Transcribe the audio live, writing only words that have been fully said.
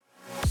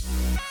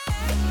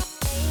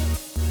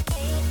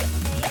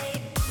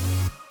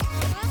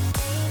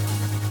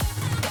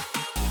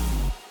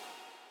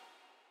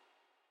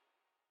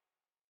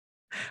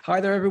Hi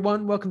there,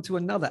 everyone. Welcome to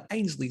another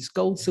Ainsley's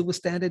Gold Silver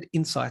Standard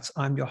Insights.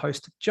 I'm your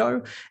host,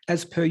 Joe.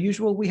 As per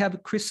usual, we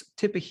have Chris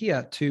Tipper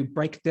here to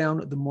break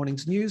down the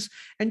morning's news.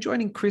 And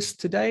joining Chris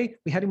today,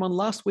 we had him on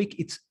last week.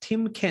 It's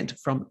Tim Kent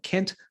from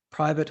Kent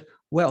Private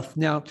Wealth.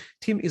 Now,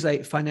 Tim is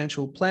a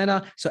financial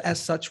planner. So as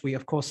such, we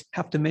of course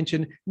have to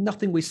mention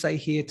nothing we say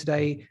here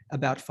today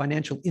about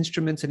financial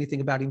instruments,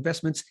 anything about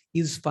investments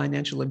is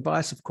financial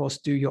advice. Of course,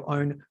 do your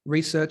own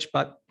research,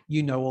 but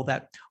you know all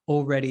that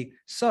already.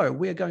 So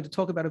we are going to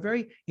talk about a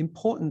very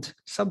important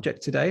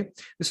subject today.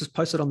 This is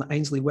posted on the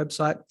Ainsley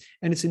website,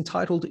 and it's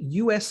entitled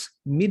US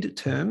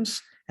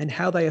Midterms and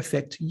How They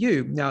Affect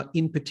You. Now,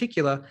 in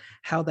particular,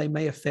 how they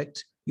may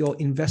affect your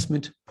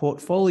investment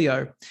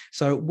portfolio.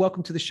 So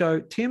welcome to the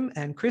show, Tim,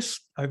 and Chris,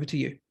 over to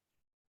you.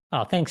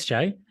 Oh, thanks,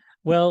 Joe.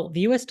 Well, the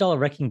US dollar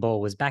wrecking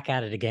ball was back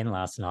at it again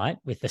last night,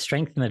 with the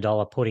strength in the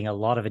dollar putting a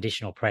lot of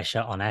additional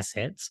pressure on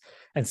assets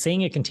and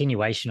seeing a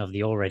continuation of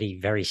the already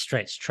very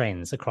stretched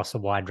trends across a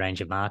wide range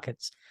of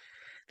markets.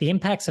 The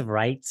impacts of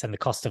rates and the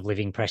cost of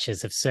living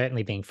pressures have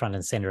certainly been front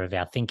and center of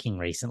our thinking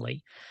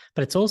recently,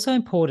 but it's also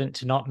important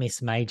to not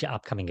miss major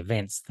upcoming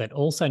events that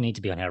also need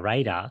to be on our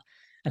radar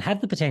and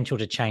have the potential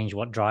to change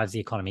what drives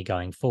the economy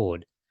going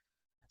forward.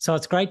 So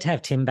it's great to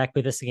have Tim back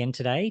with us again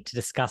today to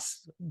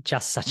discuss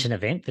just such an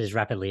event that is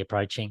rapidly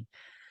approaching.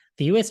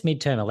 The US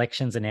midterm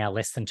elections are now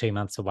less than 2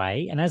 months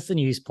away, and as the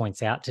news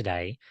points out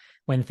today,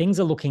 when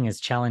things are looking as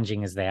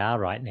challenging as they are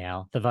right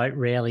now, the vote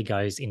rarely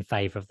goes in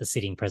favour of the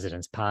sitting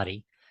president's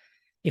party.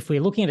 If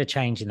we're looking at a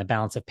change in the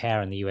balance of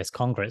power in the US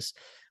Congress,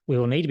 we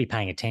will need to be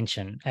paying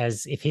attention,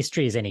 as if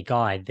history is any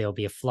guide, there'll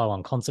be a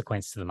flow-on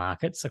consequence to the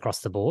markets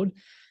across the board,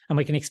 and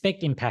we can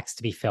expect impacts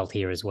to be felt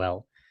here as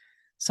well.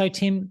 So,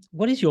 Tim,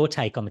 what is your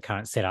take on the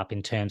current setup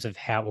in terms of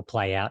how it will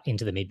play out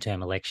into the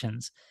midterm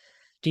elections?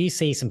 Do you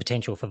see some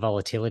potential for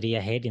volatility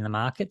ahead in the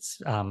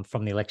markets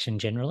from the election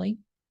generally?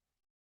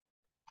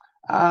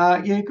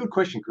 Yeah, good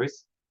question,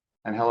 Chris.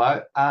 And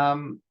hello.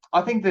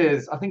 I think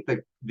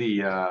the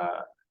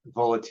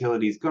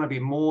volatility is going to be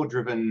more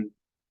driven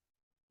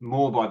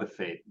by the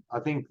Fed. I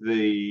think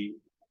the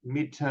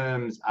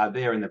midterms are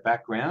there in the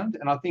background,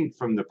 and I think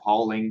from the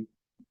polling,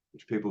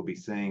 which people will be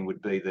seeing,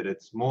 would be that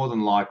it's more than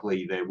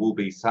likely there will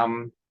be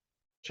some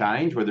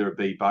change, whether it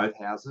be both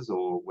houses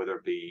or whether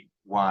it be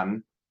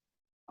one.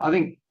 I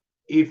think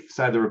if,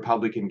 say, the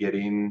Republican get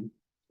in,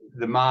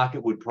 the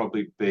market would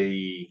probably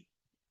be,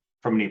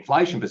 from an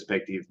inflation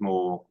perspective,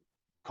 more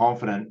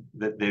confident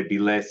that there'd be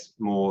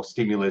more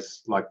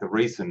stimulus, like the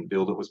recent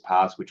bill that was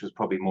passed, which was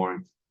probably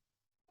more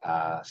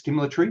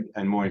stimulatory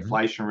and more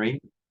inflationary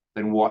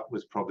than what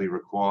was probably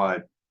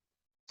required.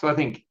 So I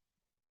think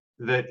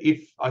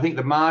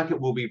the market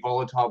will be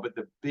volatile, but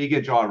the bigger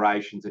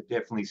gyrations are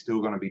definitely still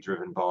going to be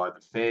driven by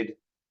the Fed,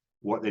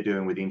 what they're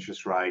doing with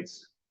interest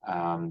rates,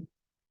 and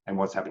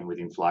what's happening with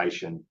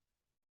inflation.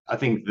 I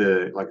think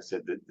like I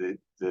said,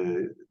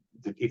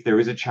 if there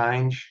is a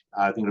change,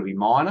 I think it'll be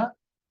minor.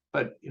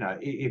 But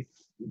if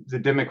the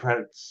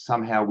Democrats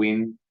somehow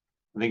win,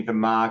 I think the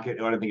market,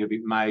 I don't think it'll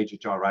be major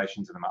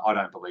gyrations in the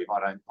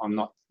market. I'm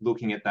not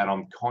looking at that.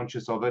 I'm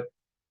conscious of it.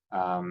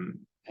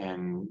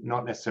 And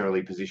not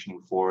necessarily positioning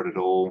for it at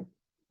all,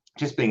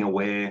 just being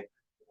aware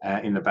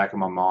in the back of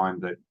my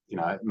mind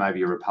that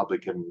maybe a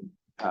Republican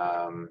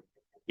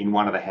in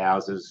one of the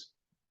houses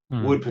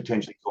would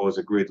potentially cause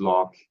a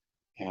gridlock,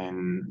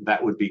 and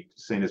that would be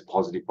seen as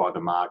positive by the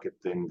market,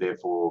 then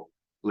therefore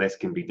less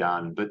can be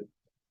done. But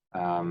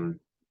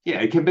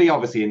yeah, it can be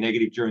obviously a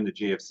negative during the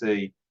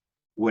GFC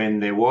when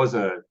there was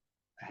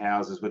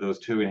houses where there was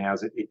two in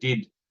houses. It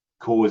did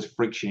cause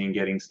friction in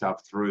getting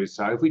stuff through.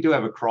 So if we do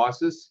have a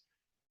crisis,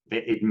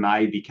 it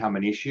may become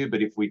an issue,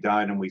 but if we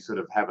don't and we sort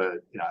of have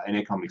an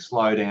economic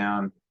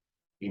slowdown,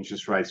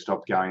 interest rates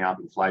stop going up,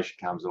 inflation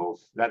comes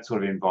off, that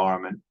sort of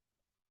environment,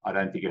 I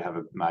don't think it'd have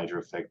a major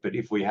effect. But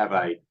if we have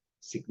a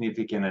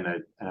significant and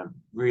a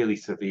really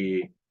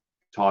severe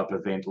type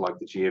event like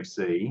the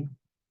GFC,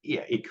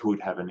 yeah, it could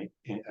have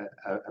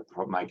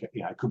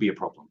it could be a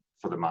problem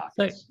for the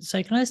markets.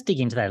 So can I just dig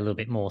into that a little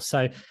bit more?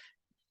 So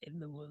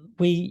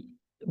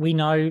we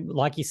know,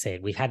 like you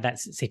said, we've had that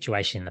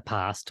situation in the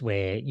past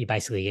where you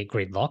basically get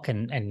gridlock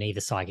and neither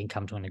side can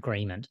come to an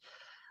agreement.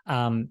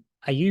 Are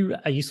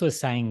you sort of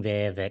saying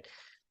there that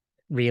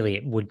really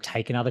it would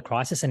take another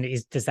crisis? And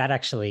does that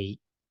actually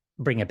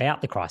bring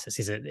about the crisis?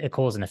 Is it a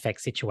cause and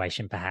effect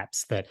situation,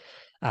 perhaps, that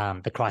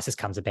the crisis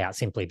comes about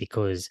simply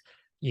because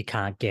you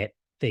can't get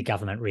the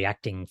government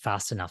reacting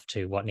fast enough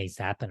to what needs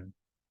to happen?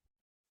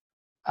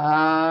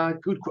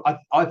 Good.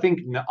 I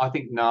think no. I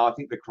think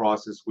the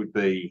crisis would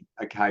be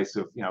a case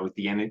of with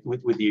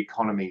the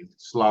economy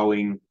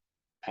slowing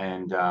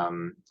and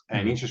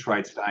interest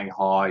rates staying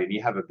high, and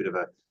you have a bit of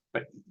a.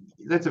 But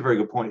that's a very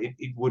good point.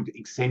 It would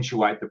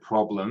accentuate the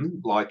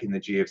problem, like in the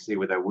GFC,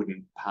 where they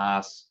wouldn't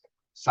pass.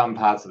 Some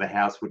parts of the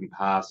House wouldn't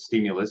pass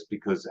stimulus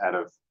because out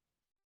of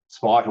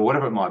spite or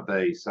whatever it might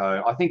be.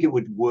 So I think it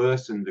would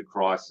worsen the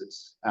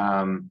crisis.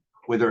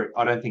 I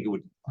don't think it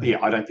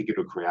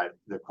would create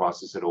the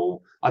crisis at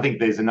all. I think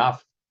there's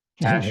enough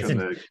cash on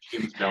the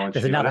consumer's balance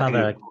There's sheet. I enough don't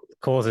think other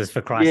causes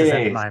for crisis at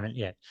the yes, moment.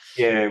 Yeah.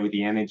 yeah, with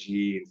the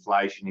energy,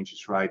 inflation,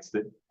 interest rates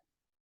that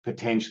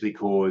potentially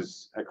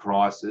cause a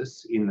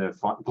crisis in the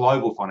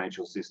global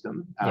financial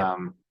system. Yep.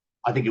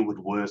 I think it would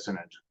worsen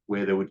it,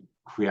 where they would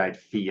create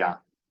fear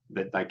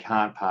that they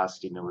can't pass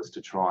stimulus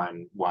to try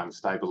and, one,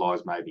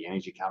 stabilise maybe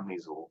energy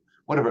companies or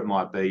whatever it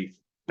might be,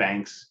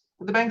 banks.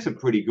 But the banks are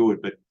pretty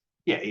good, but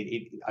yeah,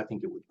 I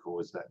think it would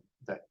cause that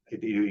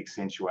it would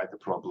accentuate the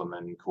problem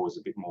and cause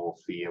a bit more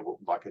fear,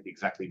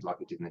 exactly like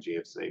it did in the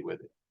GFC, where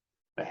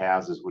the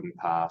houses wouldn't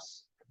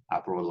pass,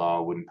 upper or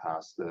lower wouldn't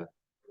pass the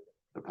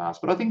pass.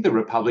 But I think the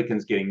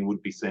Republicans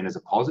would be seen as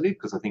a positive,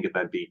 because I think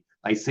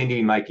they seem to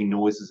be making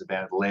noises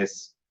about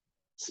less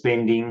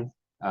spending,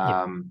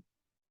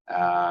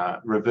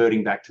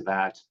 reverting back to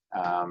that,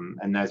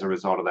 and as a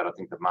result of that, I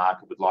think the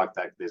market would like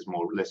that. There's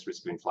less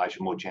risk of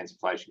inflation, more chance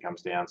inflation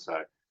comes down,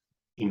 so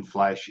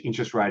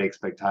interest rate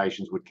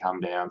expectations would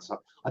come down.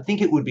 So I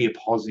think it would be a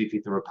positive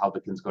if the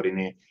Republicans got in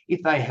there.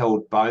 If they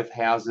held both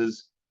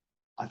houses,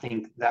 I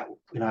think that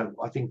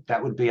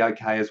would be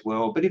okay as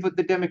well. But if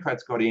the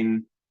Democrats got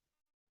in,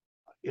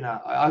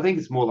 I think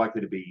it's more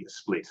likely to be a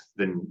split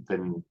than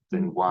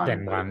one.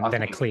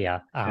 Than a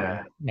clear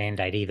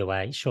mandate either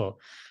way. Sure.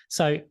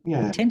 So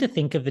we tend to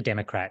think of the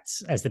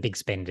Democrats as the big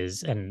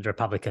spenders and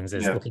Republicans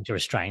as looking to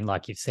restrain,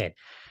 like you've said.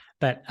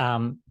 But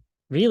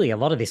really, a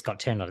lot of this got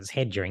turned on its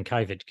head during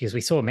COVID, because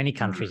we saw many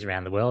countries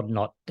around the world,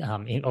 not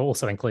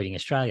also including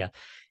Australia,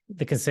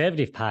 the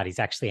Conservative parties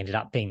actually ended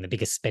up being the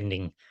biggest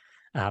spenders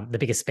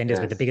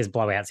with the biggest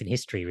blowouts in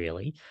history,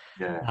 really.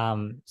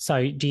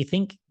 So do you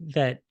think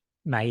that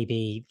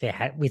maybe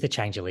with a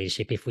change of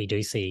leadership, if we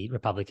do see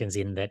Republicans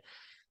in, that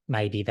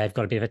maybe they've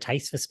got a bit of a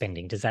taste for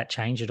spending, does that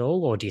change at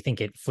all? Or do you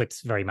think it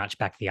flips very much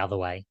back the other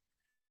way?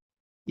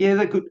 Yeah,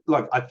 that could,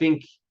 I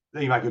think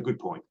you make a good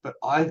point, but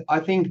I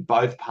think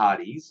both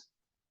parties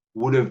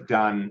would have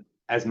done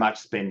as much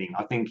spending.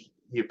 I think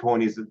your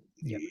point is that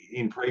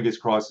in previous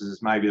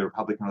crises, maybe the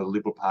Republican or the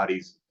Liberal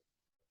parties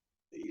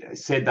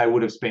said they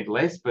would have spent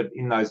less, but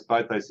in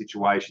both those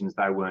situations,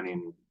 they weren't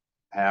in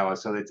power,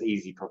 so it's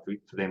easy for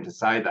them to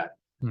say that.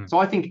 So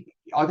I think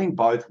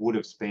both would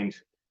have spent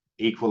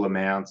equal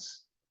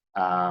amounts.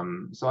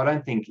 So I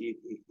don't think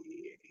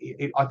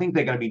I think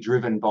they're going to be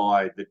driven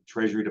by the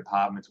Treasury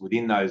departments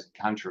within those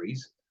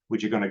countries,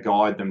 which are going to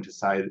guide them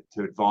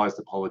to advise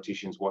the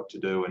politicians what to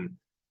do, and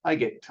they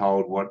get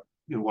told what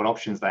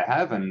options they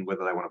have and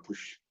whether they want to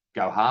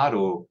go hard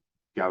or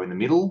go in the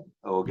middle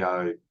or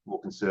go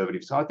more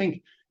conservative. So I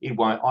think it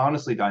won't. I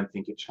honestly don't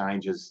think it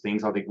changes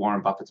things. I think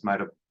Warren Buffett's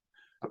made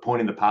a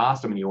point in the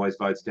past. I mean, he always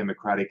votes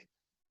Democratic,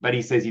 but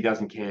he says he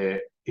doesn't care.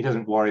 He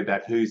doesn't worry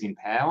about who's in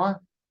power,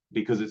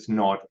 because it's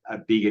not a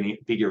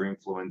bigger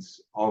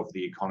influence of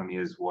the economy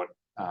as what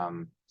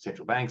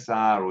central banks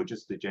are, or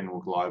just the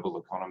general global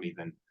economy.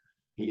 Than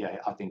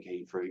I think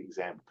he, for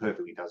example,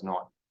 perfectly does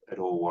not at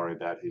all worry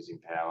about who's in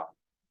power.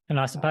 And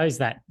I suppose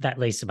that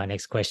leads to my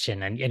next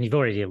question, and you've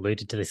already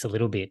alluded to this a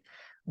little bit.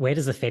 Where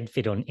does the Fed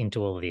fit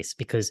into all of this?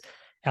 Because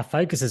our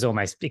focus has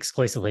almost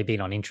exclusively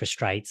been on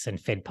interest rates and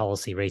Fed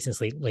policy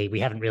recently.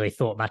 We haven't really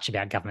thought much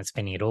about government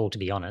spending at all, to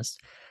be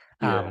honest.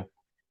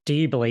 Do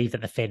you believe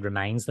that the Fed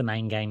remains the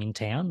main game in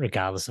town,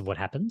 regardless of what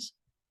happens?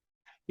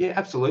 Yeah,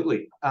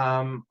 absolutely.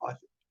 I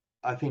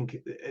think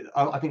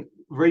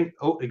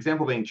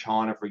example being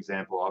China, for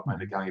example. I've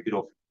maybe going a bit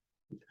off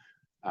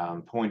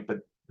point, but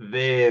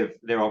they're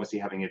obviously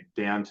having a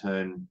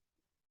downturn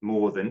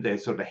more than they're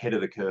sort of ahead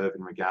of the curve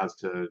in regards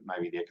to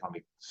maybe the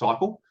economic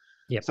cycle.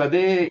 So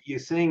you're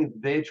seeing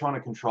they're trying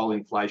to control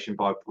inflation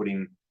by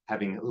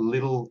having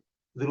little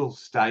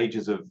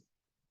stages of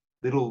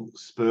little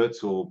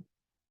spurts or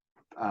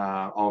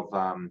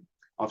of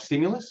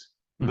stimulus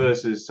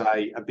versus,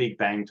 say, a big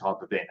bang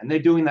type event. And they're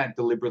doing that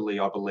deliberately,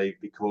 I believe,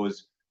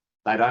 because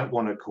they don't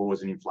want to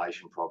cause an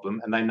inflation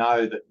problem, and they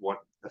know that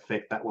what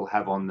effect that will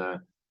have on the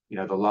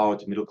lower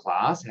to middle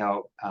class,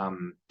 how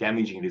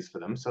damaging it is for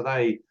them. So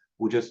they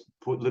will just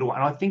put and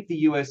I think the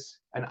US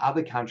and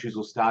other countries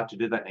will start to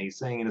do that. Now you're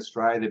seeing in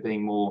Australia, they're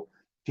being more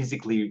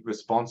physically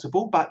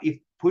responsible, but if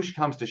push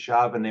comes to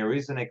shove and there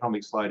is an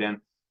economic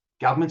slowdown,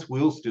 governments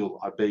will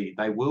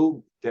they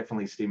will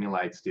definitely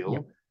stimulate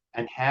still.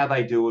 And how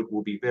they do it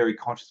will be very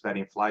conscious about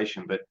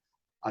inflation. But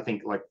I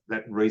think, like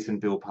that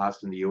recent bill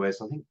passed in the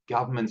US, I think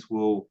governments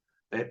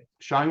they're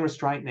showing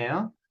restraint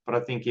now, but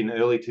I think in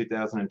early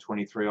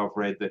 2023, I've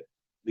read that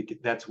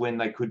that's when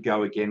they could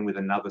go again with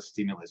another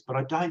stimulus. But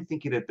I don't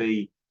think it'd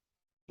be,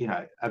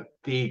 a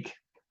big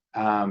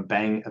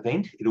bang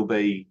event. It'll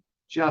be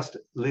just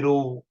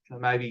little,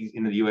 maybe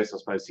in the US, I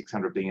suppose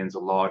 600 billion is a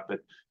lot, but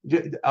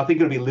I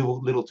think it'll be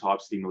little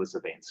type stimulus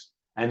events.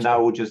 And they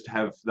will just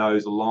have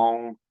those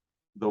along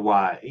the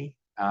way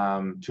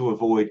to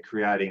avoid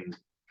creating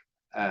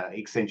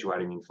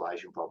accentuating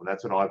inflation problem.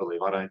 That's what I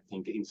believe. I don't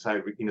think in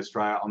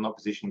Australia, I'm not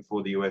positioning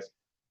for the US,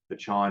 the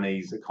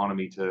Chinese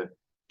economy to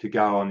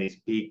go on this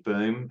big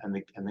boom and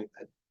the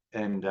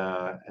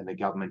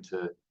government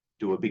to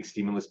do a big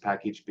stimulus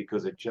package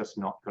because it's just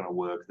not going to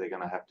work. They're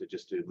going to have to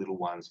just do little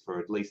ones for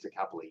at least a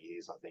couple of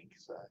years, I think.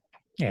 So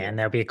yeah, and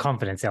there'll be a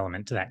confidence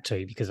element to that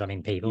too, because I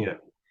mean, people,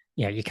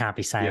 you can't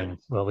be saying,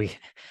 well, we've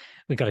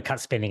got to cut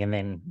spending and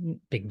then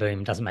big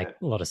boom. Doesn't make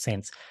a lot of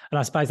sense. And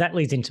I suppose that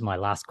leads into my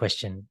last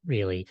question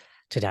really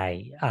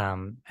today,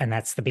 and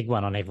that's the big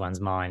one on everyone's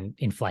mind: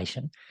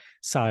 inflation.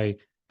 So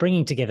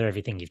bringing together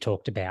everything you've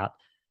talked about,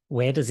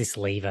 where does this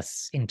leave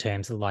us in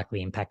terms of the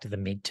likely impact of the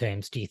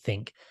midterms, do you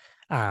think?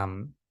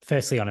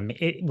 Firstly,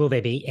 will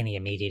there be any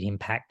immediate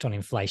impact on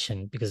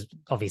inflation? Because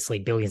obviously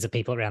billions of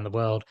people around the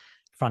world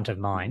front of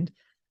mind.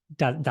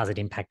 Does it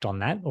impact on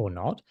that or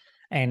not?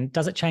 And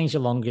does it change the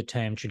longer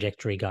term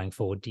trajectory going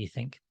forward, do you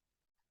think?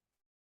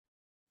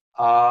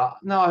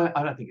 No,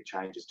 I don't think it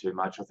changes too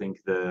much. I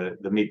think the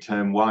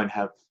midterm won't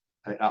have,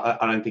 I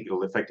don't think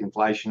it'll affect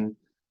inflation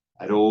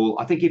at all.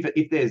 I think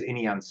if there's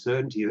any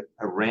uncertainty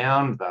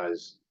around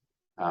those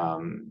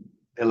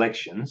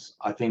elections,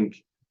 I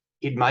think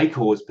it may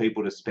cause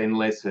people to spend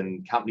less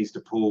and companies to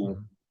pull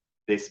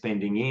their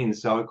spending in.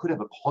 So it could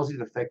have a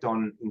positive effect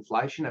on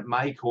inflation. It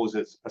may cause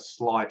a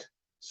slight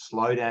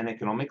slowdown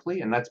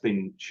economically, and that's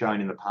been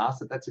shown in the past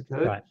that that's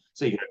occurred. Right.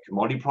 So you have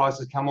commodity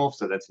prices come off,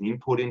 so that's an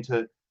input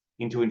into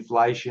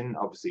inflation,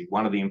 obviously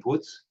one of the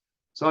inputs.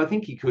 So I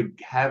think you could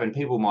have, and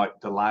people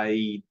might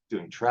delay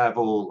doing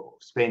travel or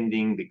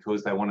spending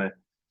because they want to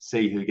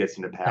see who gets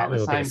into power.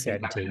 The same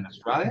thing happened in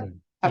Australia.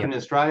 In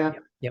Australia.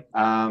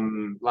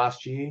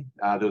 Last year,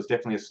 there was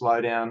definitely a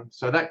slowdown.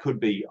 So that could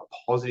be a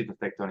positive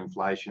effect on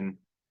inflation.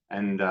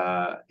 And,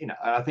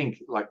 I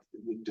think, like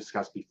we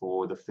discussed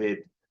before, the Fed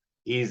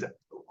is,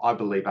 I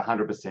believe,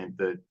 100%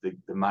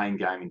 the main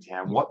game in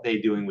town. What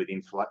they're doing with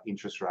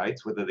interest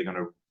rates, whether they're going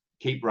to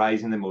keep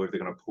raising them or if they're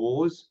going to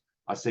pause.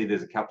 I see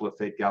there's a couple of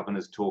Fed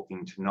governors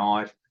talking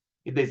tonight.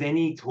 If there's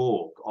any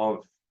talk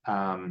of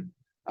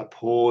a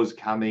pause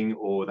coming,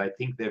 or they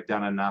think they've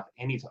done enough,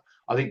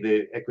 I think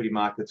the equity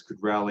markets could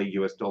rally,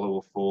 US dollar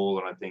will fall,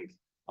 and I think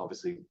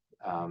obviously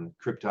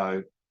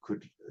crypto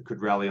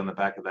could rally on the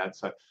back of that.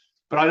 So,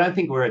 but I don't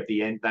think we're at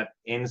the end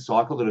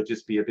cycle. It'll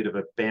just be a bit of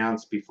a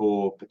bounce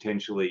before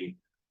potentially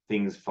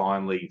things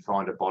finally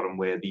find a bottom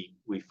where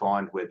we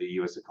find where the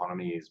US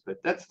economy is. But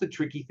that's the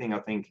tricky thing. I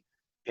think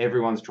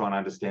everyone's trying to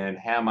understand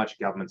how much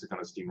governments are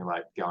going to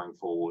stimulate going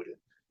forward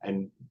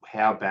and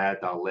how bad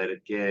they'll let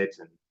it get.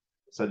 And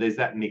so there's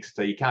that mix.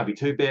 So you can't be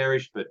too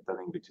bearish, but I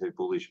think be too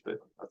bullish. But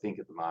I think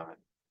at the moment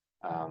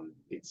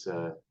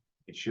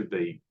it should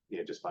be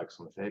just focus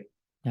on the Fed.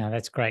 No,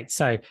 that's great.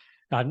 So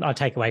I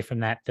take away from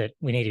that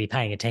we need to be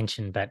paying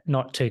attention, but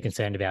not too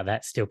concerned about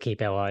that. Still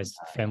keep our eyes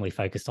firmly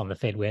focused on the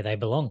Fed where they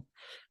belong.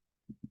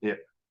 Yeah,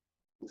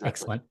 exactly.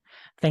 Excellent.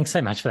 Thanks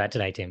so much for that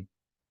today, Tim.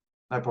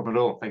 No problem at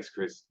all. Thanks,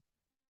 Chris.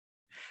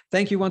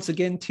 Thank you once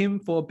again,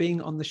 Tim, for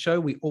being on the show.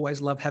 We always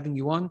love having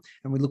you on,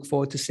 and we look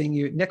forward to seeing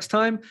you next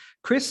time.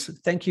 Chris,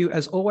 thank you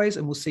as always,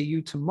 and we'll see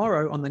you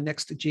tomorrow on the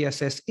next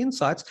GSS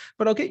Insights.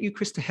 But I'll get you,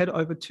 Chris, to head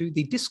over to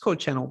the Discord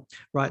channel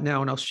right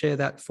now, and I'll share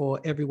that for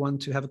everyone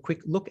to have a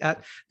quick look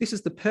at. This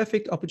is the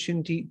perfect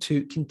opportunity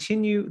to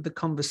continue the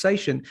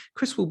conversation.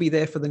 Chris will be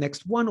there for the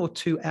next 1 or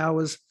 2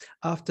 hours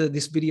after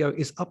this video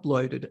is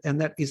uploaded, and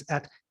that is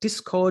at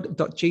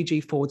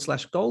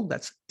discord.gg/gold.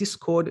 That's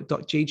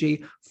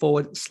discord.gg/gold.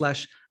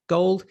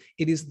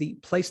 It is the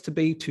place to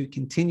be to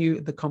continue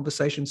the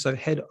conversation, so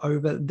head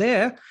over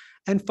there.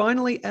 And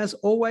finally, as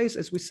always,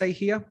 as we say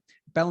here,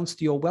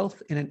 balance your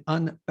wealth in an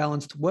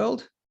unbalanced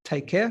world.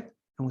 Take care, and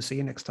we'll see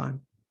you next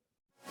time.